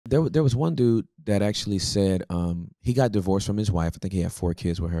there was one dude that actually said he got divorced from his wife. I think he had 4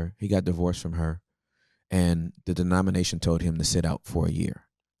 kids with her. He got divorced from her, and the denomination told him to sit out for a year.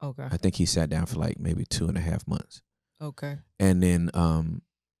 Okay. I think he sat down for like maybe 2.5 months. Okay. And then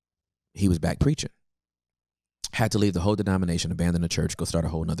he was back preaching. Had to leave the whole denomination, abandon the church, go start a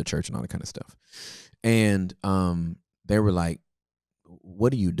whole nother church and all that kind of stuff. And they were like,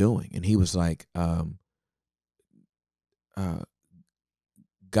 what are you doing? And he was like,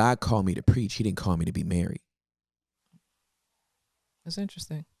 God called me to preach. He didn't call me to be married. That's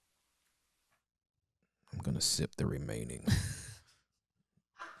interesting. I'm going to sip the remaining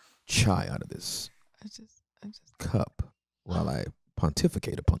chai out of this I just cup while I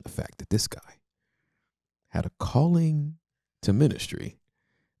pontificate upon the fact that this guy had a calling to ministry,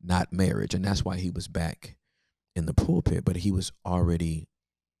 not marriage. And that's why he was back in the pulpit, but he was already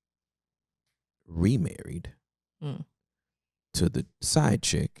remarried to the side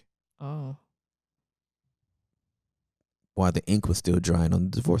chick. Oh. While the ink was still drying on the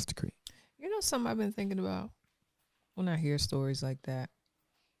divorce decree. You know something I've been thinking about when I hear stories like that?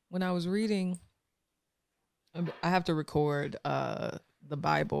 When I was reading, I have to record the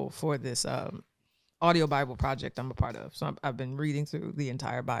Bible for this audio Bible project I'm a part of. So I've been reading through the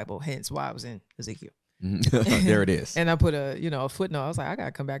entire Bible, hence why I was in Ezekiel. There it is. And I put a footnote. I was like, I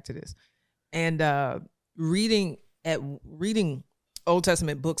gotta come back to this. And reading Old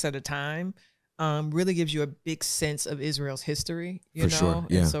Testament books at a time really gives you a big sense of Israel's history, you know? Sure,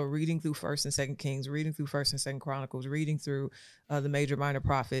 yeah. And so reading through 1st and 2nd Kings, reading through 1st and 2nd Chronicles, reading through the major minor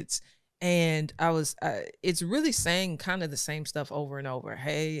prophets. And it's really saying kind of the same stuff over and over.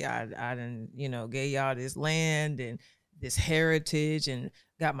 Hey, I done, gave y'all this land and this heritage and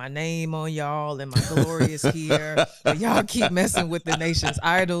got my name on y'all and my glory is here. But y'all keep messing with the nation's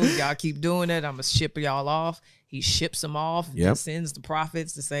idols. Y'all keep doing it. I'm going to ship y'all off. He ships them off. Yep. Sends the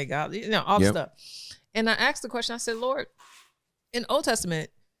prophets to say, God, all the stuff. And I asked the question, I said, Lord, in Old Testament,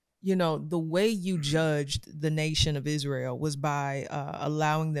 the way you judged the nation of Israel was by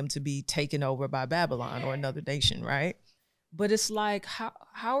allowing them to be taken over by Babylon or another nation, right? But it's like,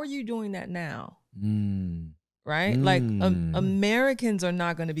 how are you doing that now? Right? Like Americans are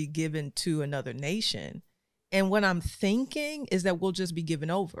not going to be given to another nation. And what I'm thinking is that we'll just be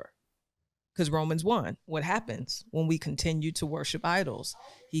given over. Because Romans 1, what happens when we continue to worship idols?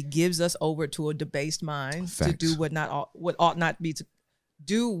 He gives us over to a debased mind to do what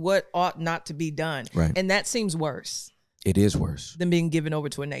ought not to be done. Right. And that seems worse. It is worse than being given over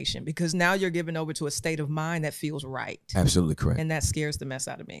to a nation, because now you're given over to a state of mind that feels right. Absolutely correct. And that scares the mess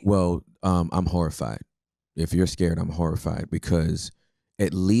out of me. Well, I'm horrified. If you're scared, I'm horrified, because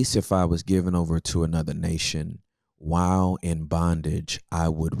at least if I was given over to another nation while in bondage, I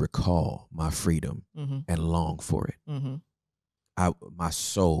would recall my freedom and long for it. My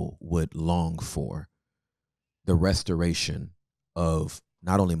soul would long for the restoration of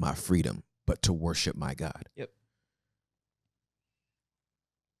not only my freedom, but to worship my God. Yep.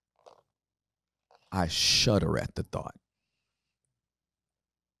 I shudder at the thought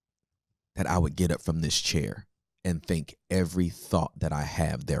that I would get up from this chair and think every thought that I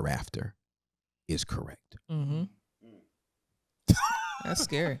have thereafter is correct. That's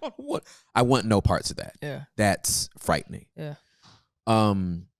scary. I want no parts of that. Yeah. That's frightening. Yeah.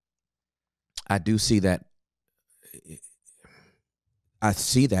 I do see that. I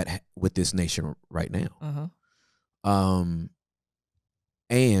see that with this nation right now.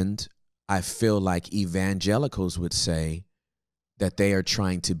 And I feel like evangelicals would say that they are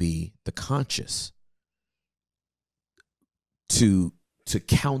trying to be the conscious to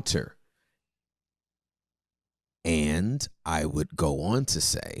counter. And I would go on to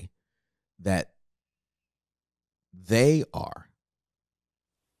say that they are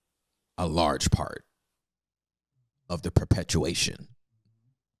a large part of the perpetuation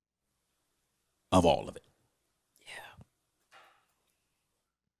of all of it. Yeah.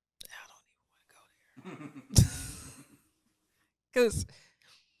 I don't even want to go there. Because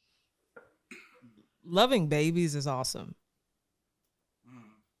loving babies is awesome.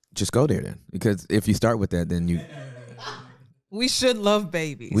 Just go there then. Because if you start with that, then you... We should love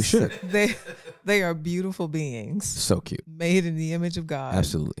babies. We should. They are beautiful beings. So cute. Made in the image of God.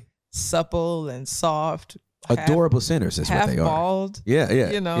 Absolutely. Supple and soft. Adorable sinners is what they are. Half bald.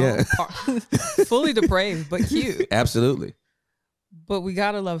 Yeah. Fully depraved, but cute. Absolutely. But we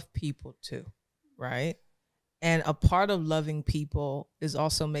got to love people too, right? And a part of loving people is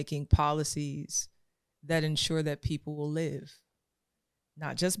also making policies that ensure that people will live.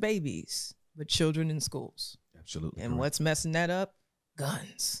 Not just babies, but children in schools. Absolutely. And what's messing that up?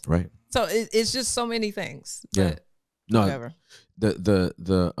 Guns. Right. So it's just so many things. But No, whatever.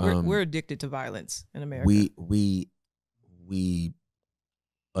 We're addicted to violence in America. We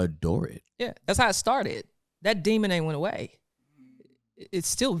adore it. Yeah, that's how it started. That demon ain't went away. It's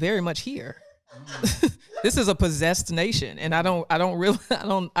still very much here. This is a possessed nation, and I don't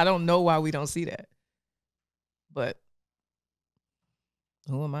know why we don't see that. But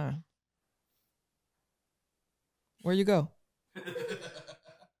who am I? Where you go?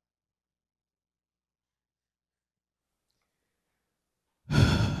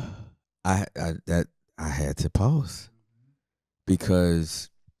 I had to pause because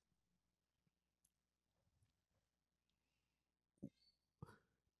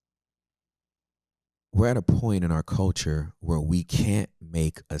we're at a point in our culture where we can't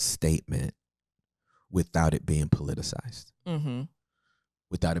make a statement without it being politicized,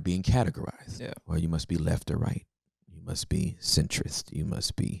 without it being categorized. Yeah. Well, you must be left or right. You must be centrist. You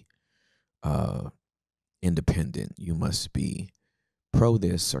must be independent. You must be pro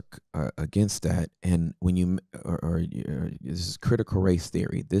this or against that. And when you this is critical race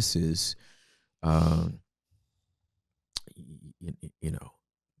theory. This is you know,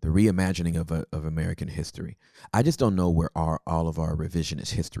 the reimagining of American history. I just don't know where all of our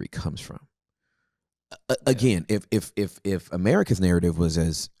revisionist history comes from. Again, if America's narrative was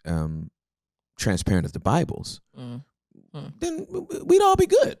as transparent as the Bible's, then we'd all be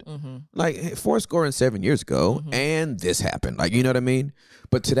good. Like 7 years ago, and this happened. Like, you know what I mean?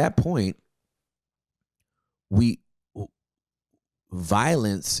 But to that point,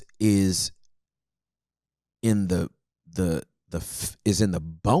 violence is in the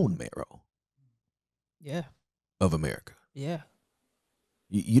bone marrow. Yeah. Of America. Yeah.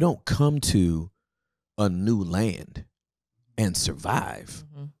 You don't come to a new land and survive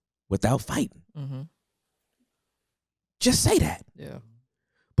without fighting. Just say that. Yeah.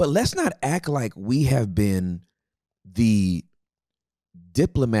 But let's not act like we have been the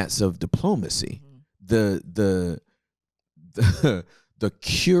diplomats of diplomacy, the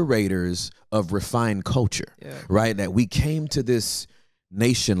curators of refined culture, right? That we came to this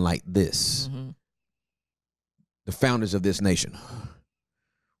nation like this. The founders of this nation.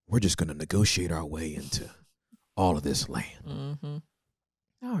 We're just going to negotiate our way into all of this land.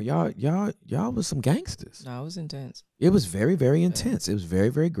 No, y'all was some gangsters. No, it was intense. It was very, very intense. It was very,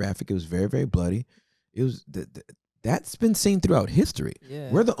 very graphic. It was very, very bloody. It was that's been seen throughout history.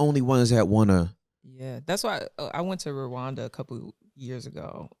 Yeah. We're the only ones that want to. Yeah, that's why I went to Rwanda a couple years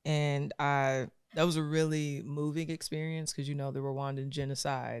ago, and that was a really moving experience because, you know, the Rwandan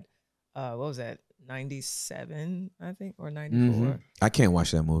genocide. What was that? 97, I think, or 94. I can't watch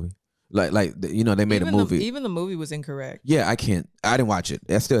that movie. Like you know, they made a movie. Even the movie was incorrect. Yeah, I can't. I didn't watch it.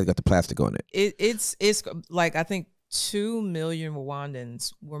 I still got the plastic on it. It's like, I think 2 million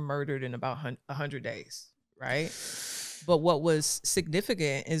Rwandans were murdered in about 100 days, right? But what was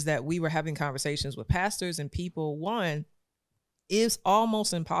significant is that we were having conversations with pastors and people. One, it's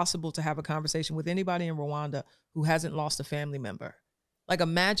almost impossible to have a conversation with anybody in Rwanda who hasn't lost a family member. Like,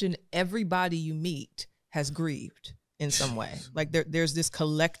 imagine everybody you meet has grieved in some way. Like there's this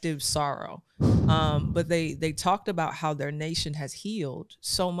collective sorrow. But they talked about how their nation has healed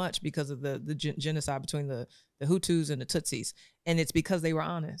so much because of the genocide between the Hutus and the Tutsis. And it's because they were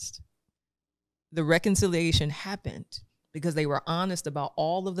honest. The reconciliation happened because they were honest about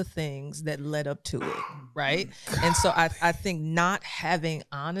all of the things that led up to it, right? And so I think not having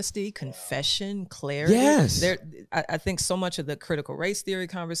honesty, confession, clarity. Yes. I think so much of the critical race theory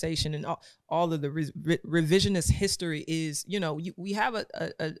conversation and all of the revisionist history is, you know, we have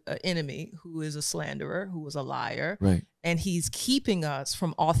an enemy who is a slanderer, who is a liar. Right. And he's keeping us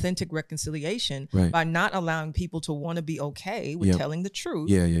from authentic reconciliation by not allowing people to want to be okay with telling the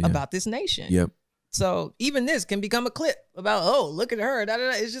truth about this nation. Yep. So even this can become a clip about, oh, look at her. Da,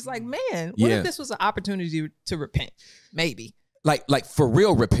 da, da. It's just like, man, what if this was an opportunity to repent? Maybe. Like for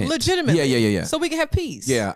real repent. Legitimately. Yeah. So we can have peace. Yeah.